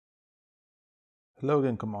Hello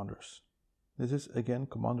again, Commanders. This is again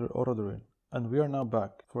Commander Orodruin, and we are now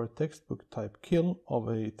back for a textbook type kill of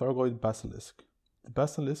a Thargoid Basilisk. The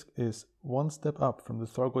Basilisk is one step up from the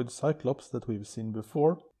Thargoid Cyclops that we've seen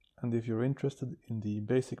before, and if you're interested in the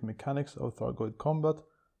basic mechanics of Thargoid combat,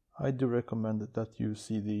 I do recommend that you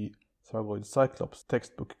see the Thargoid Cyclops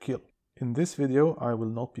textbook kill. In this video I will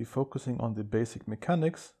not be focusing on the basic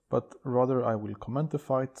mechanics, but rather I will comment the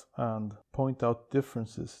fight and point out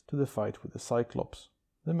differences to the fight with the Cyclops.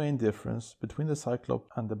 The main difference between the Cyclops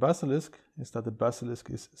and the Basilisk is that the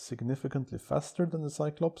Basilisk is significantly faster than the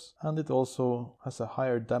Cyclops, and it also has a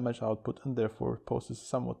higher damage output and therefore poses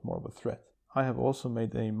somewhat more of a threat. I have also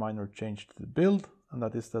made a minor change to the build, and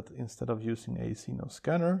that is that instead of using a Xeno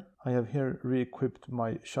scanner, I have here re-equipped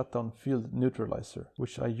my shutdown field neutralizer,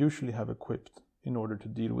 which I usually have equipped in order to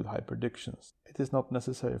deal with hyperdictions. It is not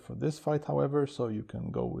necessary for this fight, however, so you can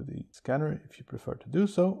go with the scanner if you prefer to do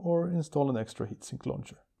so, or install an extra heatsink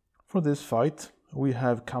launcher. For this fight, we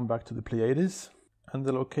have come back to the Pleiades, and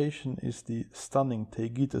the location is the stunning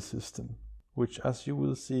Thargoid system, which, as you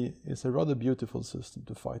will see, is a rather beautiful system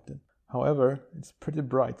to fight in. However, it's pretty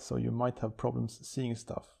bright, so you might have problems seeing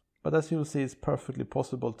stuff. But as you'll see, it's perfectly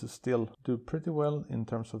possible to still do pretty well in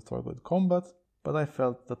terms of Thargoid combat, but I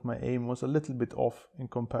felt that my aim was a little bit off in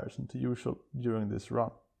comparison to usual during this run.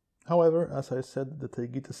 However, as I said, the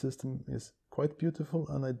Thargoid system is quite beautiful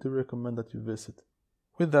and I do recommend that you visit.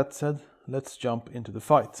 With that said, let's jump into the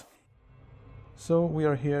fight. So we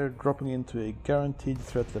are here dropping into a guaranteed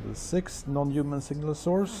threat level 6 non-human signal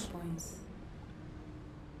source,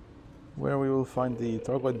 where we will find the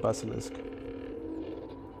Thargoid Basilisk.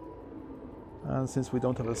 And since we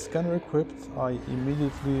don't have a scanner equipped, I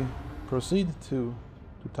immediately proceed to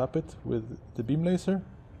tap it with the beam laser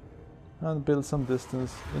and build some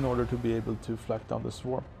distance in order to be able to flag down the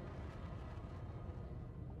swarm.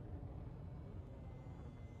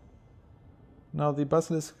 Now the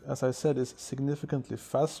Basilisk, as I said, is significantly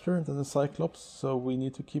faster than the Cyclops, so we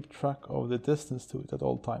need to keep track of the distance to it at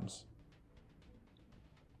all times.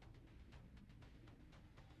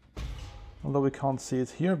 Although we can't see it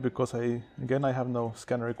here because I have no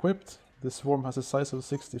scanner equipped, the swarm has a size of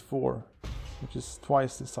 64, which is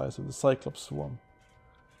twice the size of the Cyclops swarm.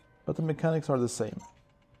 But the mechanics are the same.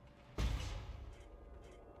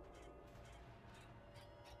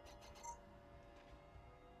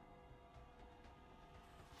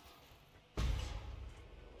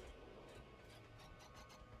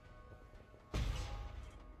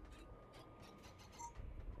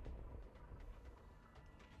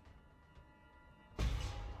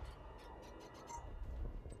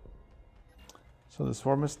 So the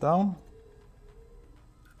swarm is down.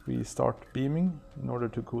 We start beaming in order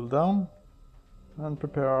to cool down and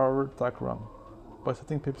prepare our attack run by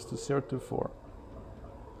setting pips to 0 to 4.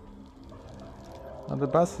 And the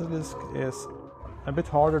Basilisk is a bit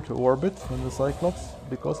harder to orbit than the Cyclops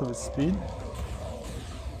because of its speed,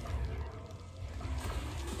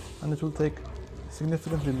 and it will take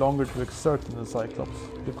significantly longer to exert than the Cyclops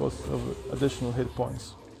because of additional hit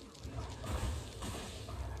points.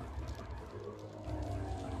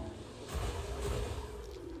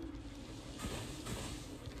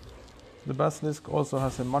 The Basilisk also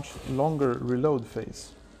has a much longer reload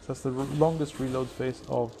phase. That's the longest reload phase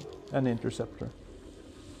of any interceptor.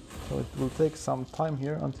 So it will take some time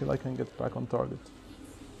here until I can get back on target.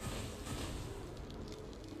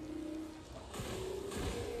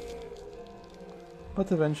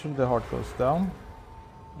 But eventually the heart goes down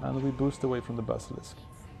and we boost away from the Basilisk.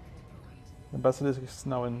 The Basilisk is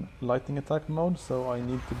now in lightning attack mode, so I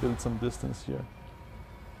need to build some distance here.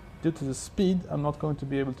 Due to the speed, I'm not going to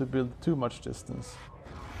be able to build too much distance.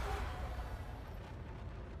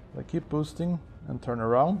 I keep boosting and turn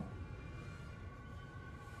around.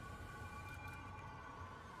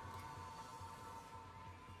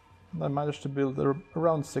 And I managed to build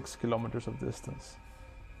around 6 kilometers of distance.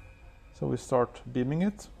 So we start beaming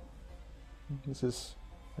it. This is,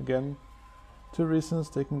 again, 2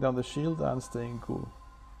 reasons: taking down the shield and staying cool.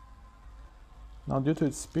 Now, due to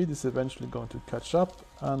its speed, it's eventually going to catch up,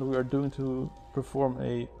 and we are going to perform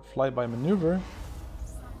a flyby maneuver,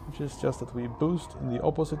 which is just that we boost in the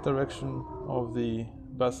opposite direction of the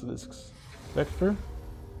Basilisk's vector,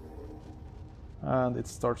 and it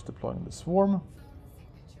starts deploying the swarm.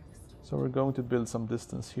 So we're going to build some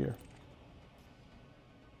distance here.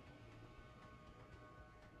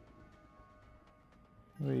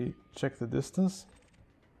 We check the distance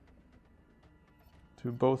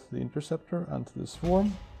to both the interceptor and to the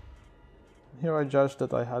swarm. Here I judged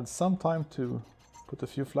that I had some time to put a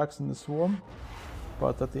few flags in the swarm,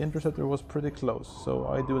 but that the interceptor was pretty close, so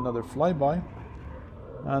I do another flyby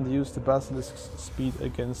and use the Basilisk's speed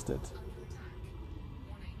against it.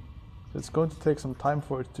 It's going to take some time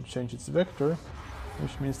for it to change its vector,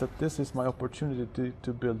 which means that this is my opportunity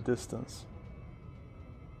to build distance.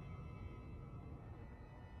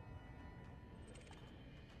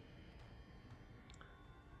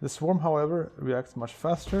 The swarm, however, reacts much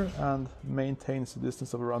faster and maintains a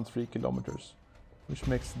distance of around 3 kilometers, which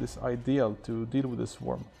makes this ideal to deal with the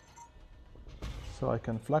swarm. So I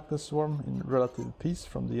can flank the swarm in relative peace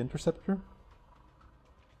from the interceptor.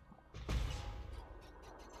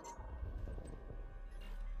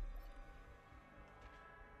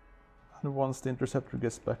 And once the interceptor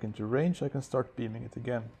gets back into range, I can start beaming it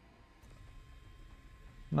again.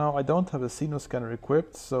 Now I don't have a Xenoscanner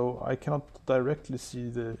equipped, so I cannot directly see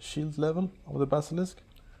the shield level of the Basilisk.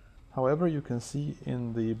 However, you can see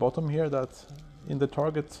in the bottom here that in the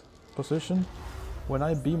target position, when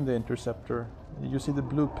I beam the interceptor, you see the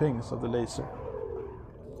blue pings of the laser.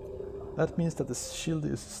 That means that the shield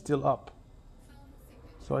is still up.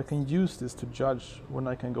 So I can use this to judge when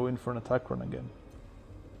I can go in for an attack run again.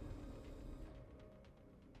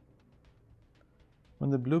 When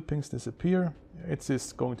the blue pings disappear, it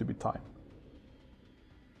is going to be time.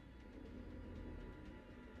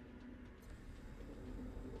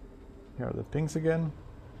 Here are the pings again.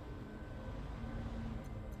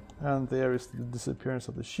 And there is the disappearance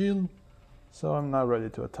of the shield, so I'm now ready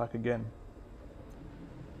to attack again.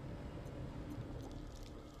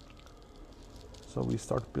 So we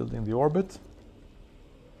start building the orbit.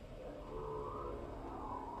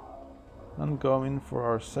 And go in for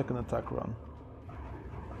our second attack run.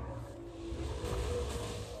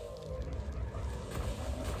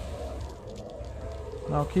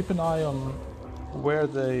 Now keep an eye on where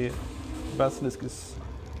the Basilisk's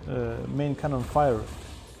main cannon fire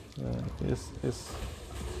is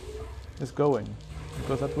going,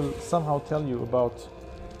 because that will somehow tell you about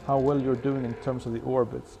how well you're doing in terms of the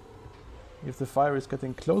orbit. If the fire is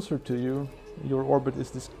getting closer to you, your orbit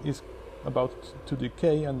is about to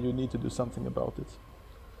decay and you need to do something about it.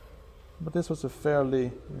 But this was a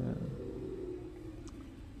fairly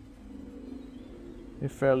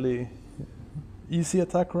easy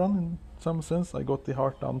attack run in some sense. I got the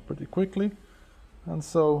heart down pretty quickly, and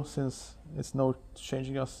so since it's not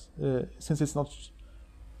changing us, since it's not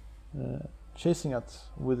chasing us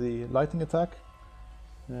with the lightning attack,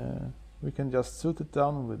 we can just shoot it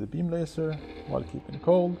down with the beam laser while keeping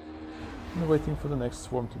cold and waiting for the next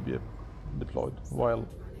swarm to be deployed, while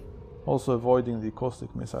also avoiding the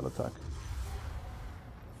caustic missile attack.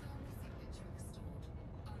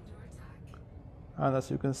 And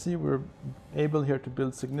as you can see, we're able here to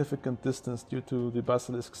build significant distance due to the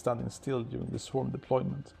Basilisk standing still during the swarm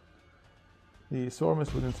deployment. The swarm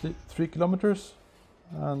is within 3 kilometers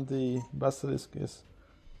and the Basilisk is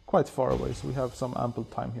quite far away, so we have some ample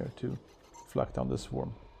time here to flag down the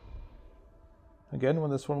swarm. Again,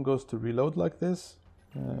 when the swarm goes to reload like this,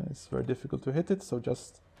 it's very difficult to hit it, so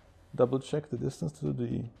just double check the distance to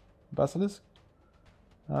the Basilisk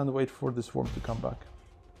and wait for the swarm to come back.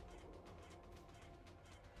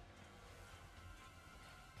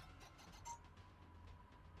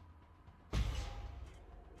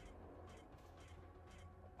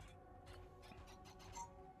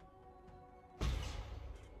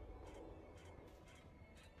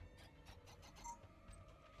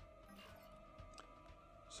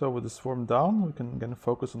 So with the swarm down, we can again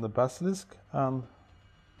focus on the Basilisk and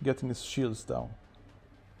getting his shields down,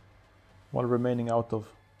 while remaining out of,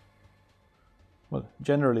 well,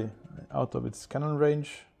 generally out of its cannon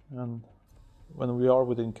range, and when we are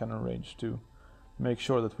within cannon range to make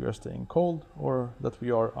sure that we are staying cold or that we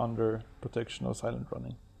are under protection of silent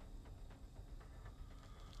running.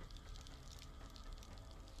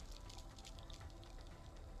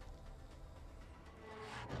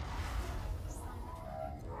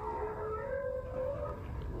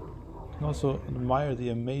 You can also admire the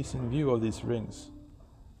amazing view of these rings.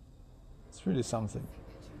 It's really something.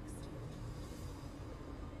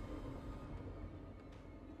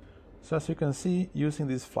 So as you can see, using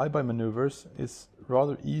these flyby maneuvers, it's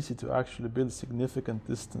rather easy to actually build significant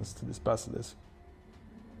distance to this Basilisk.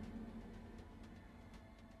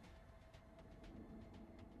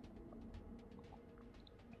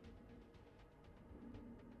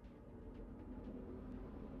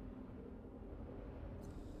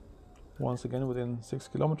 Once again, within 6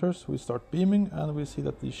 kilometers, we start beaming and we see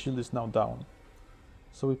that the shield is now down.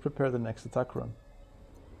 So we prepare the next attack run.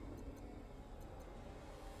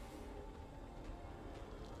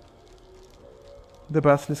 The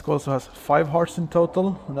Basilisk also has 5 hearts in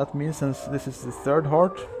total, and that means, since this is the third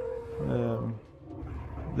heart,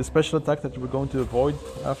 the special attack that we're going to avoid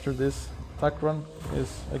after this attack run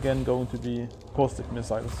is again going to be caustic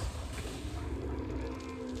missiles.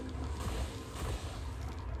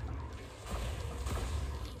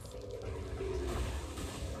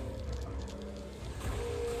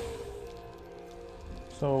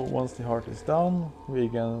 So once the heart is down, we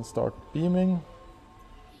again start beaming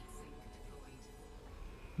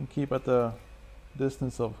and keep at a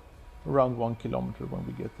distance of around 1 kilometer when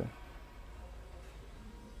we get there.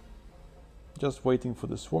 Just waiting for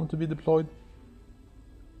the swarm to be deployed.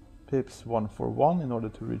 Pips 141 in order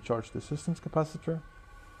to recharge the systems capacitor.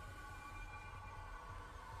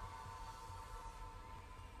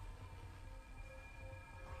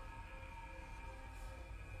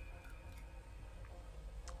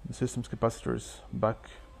 The systems capacitor is back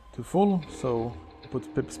to full, so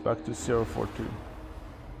put pips back to 042.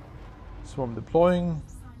 Swarm deploying,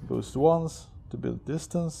 boost once to build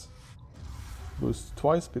distance, boost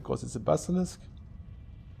twice because it's a basilisk,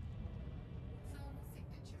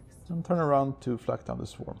 and turn around to flak down the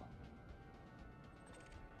swarm.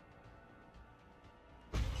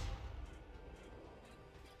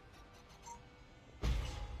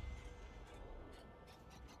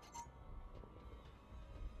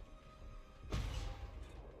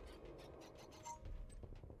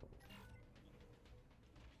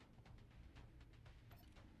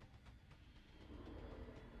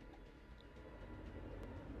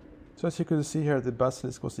 So as you can see here, the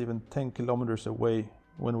basilisk was even 10 kilometers away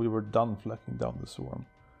when we were done flacking down the swarm.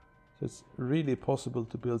 So it's really possible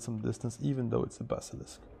to build some distance even though it's a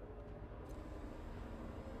basilisk.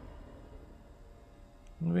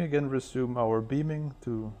 And we again resume our beaming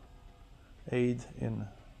to aid in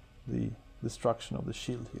the destruction of the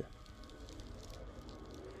shield here.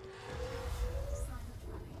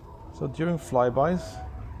 So during flybys,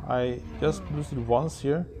 I just boosted once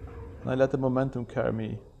here and I let the momentum carry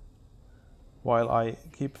me while I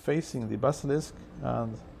keep facing the basilisk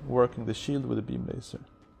and working the shield with the beam laser.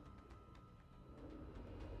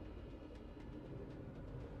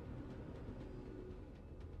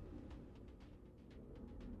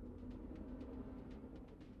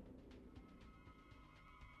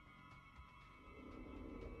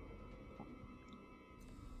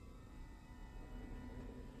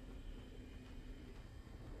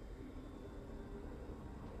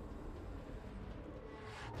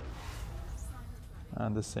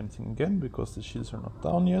 And the same thing again, because the shields are not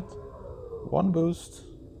down yet. One boost,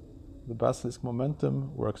 the basilisk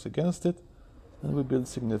momentum works against it, and we build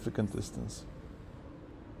significant distance.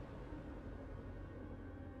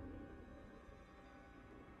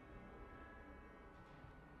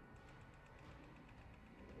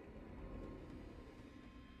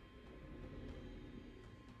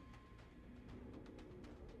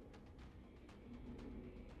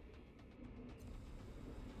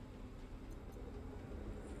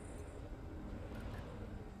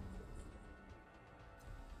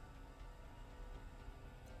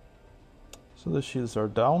 So the shields are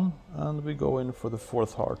down, and we go in for the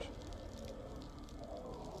fourth heart.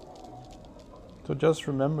 So just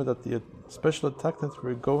remember that the special attack that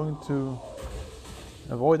we're going to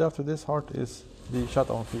avoid after this heart is the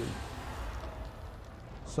shutdown field.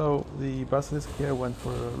 So the basilisk here went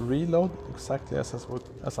for a reload, exactly as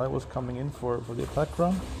I was coming in for the attack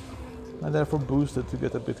run, and therefore boosted to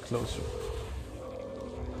get a bit closer.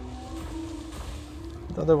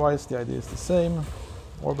 But otherwise the idea is the same: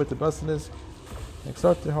 orbit the basilisk,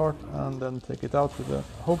 exert the heart, and then take it out with a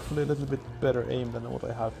hopefully a little bit better aim than what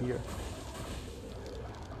I have here.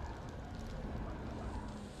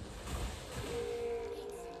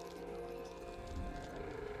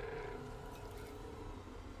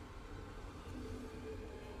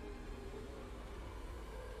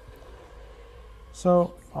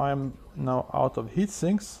 So I'm now out of heat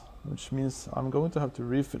sinks, which means I'm going to have to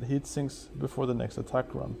refill heat sinks before the next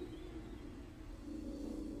attack run.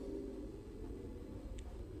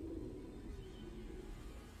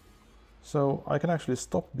 So I can actually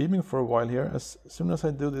stop beaming for a while here. As soon as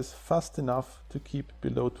I do this fast enough to keep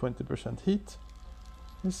below 20% heat,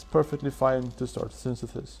 it's perfectly fine to start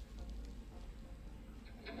synthesis.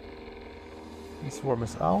 The swarm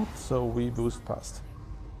is out, so we boost past.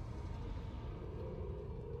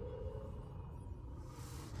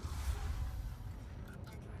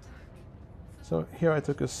 So here I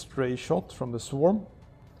took a stray shot from the swarm,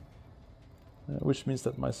 which means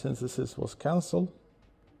that my synthesis was cancelled.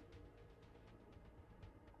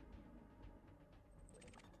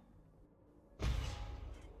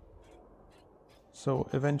 So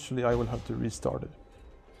eventually I will have to restart it.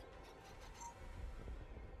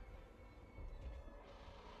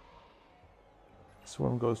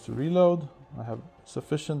 Swarm goes to reload. I have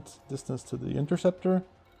sufficient distance to the interceptor,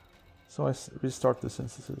 So I restart the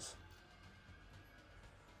synthesis.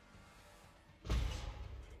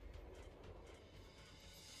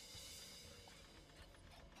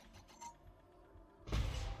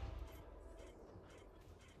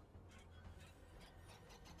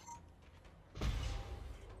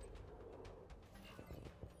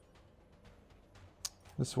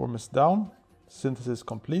 The swarm is down, synthesis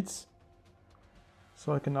completes,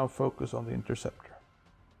 so I can now focus on the interceptor.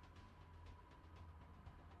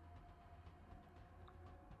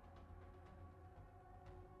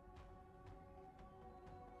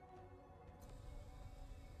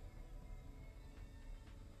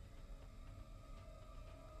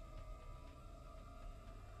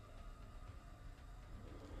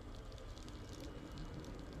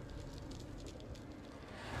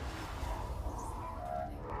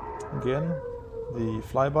 Again, the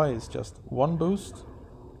flyby is just one boost,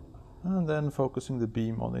 and then focusing the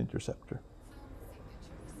beam on the interceptor.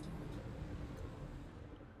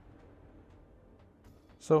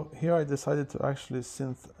 So here I decided to actually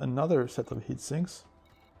synth another set of heat sinks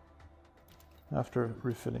after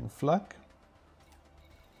refilling flak.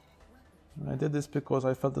 I did this because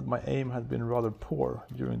I felt that my aim had been rather poor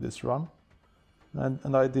during this run,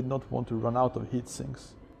 and I did not want to run out of heat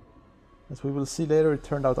sinks. As we will see later, it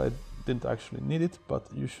turned out I didn't actually need it, but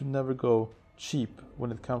you should never go cheap when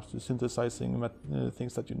it comes to synthesizing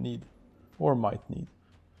things that you need or might need,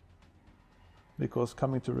 because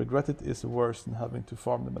coming to regret it is worse than having to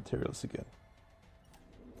farm the materials again.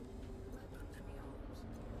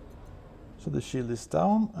 So the shield is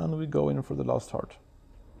down and we go in for the last heart.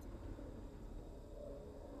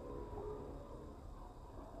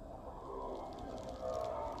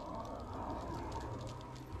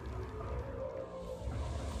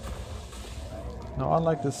 Now,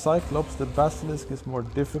 unlike the Cyclops, the Basilisk is more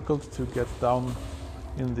difficult to get down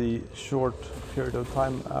in the short period of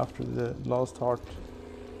time after the last heart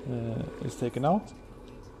is taken out.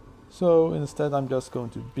 So instead I'm just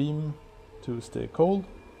going to beam to stay cold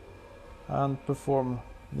and perform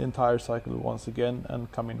the entire cycle once again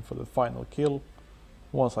and come in for the final kill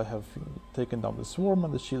once I have taken down the swarm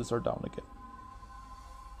and the shields are down again.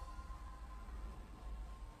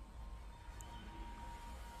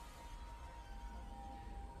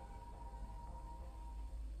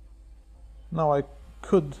 Now I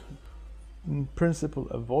could in principle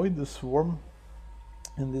avoid the swarm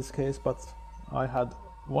in this case, but I had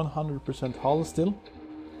 100% hull still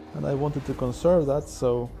and I wanted to conserve that,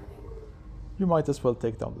 so you might as well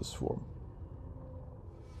take down the swarm.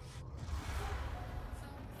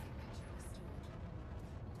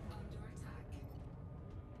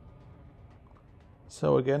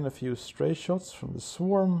 So again, a few stray shots from the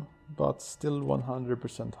swarm, but still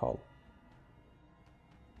 100% hull.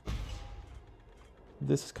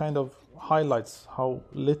 This kind of highlights how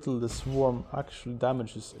little the swarm actually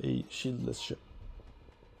damages a shieldless ship.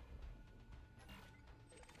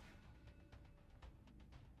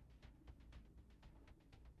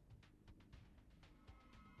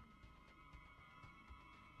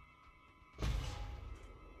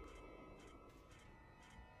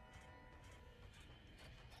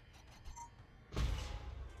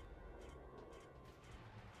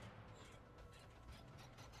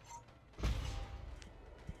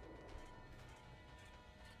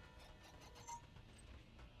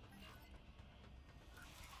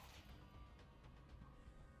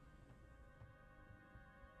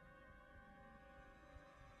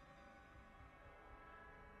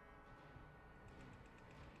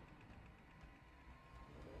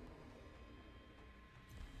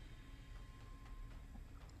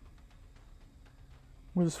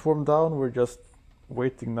 With the swarm down, we're just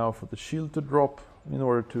waiting now for the shield to drop in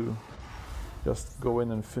order to just go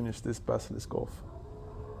in and finish this Basilisk off.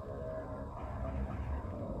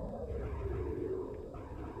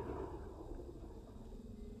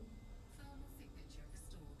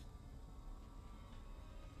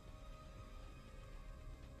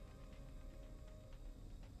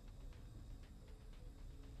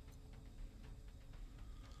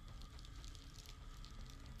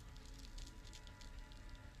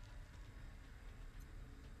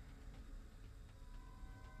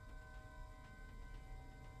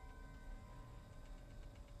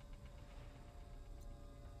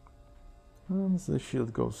 And the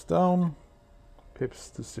shield goes down, pips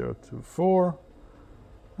to 0 to 4,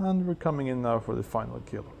 and we're coming in now for the final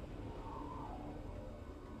kill.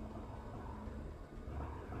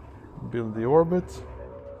 Build the orbit,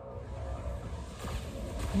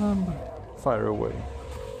 and fire away.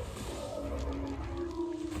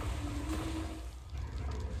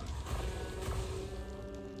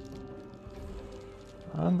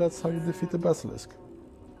 And that's how you defeat the Basilisk.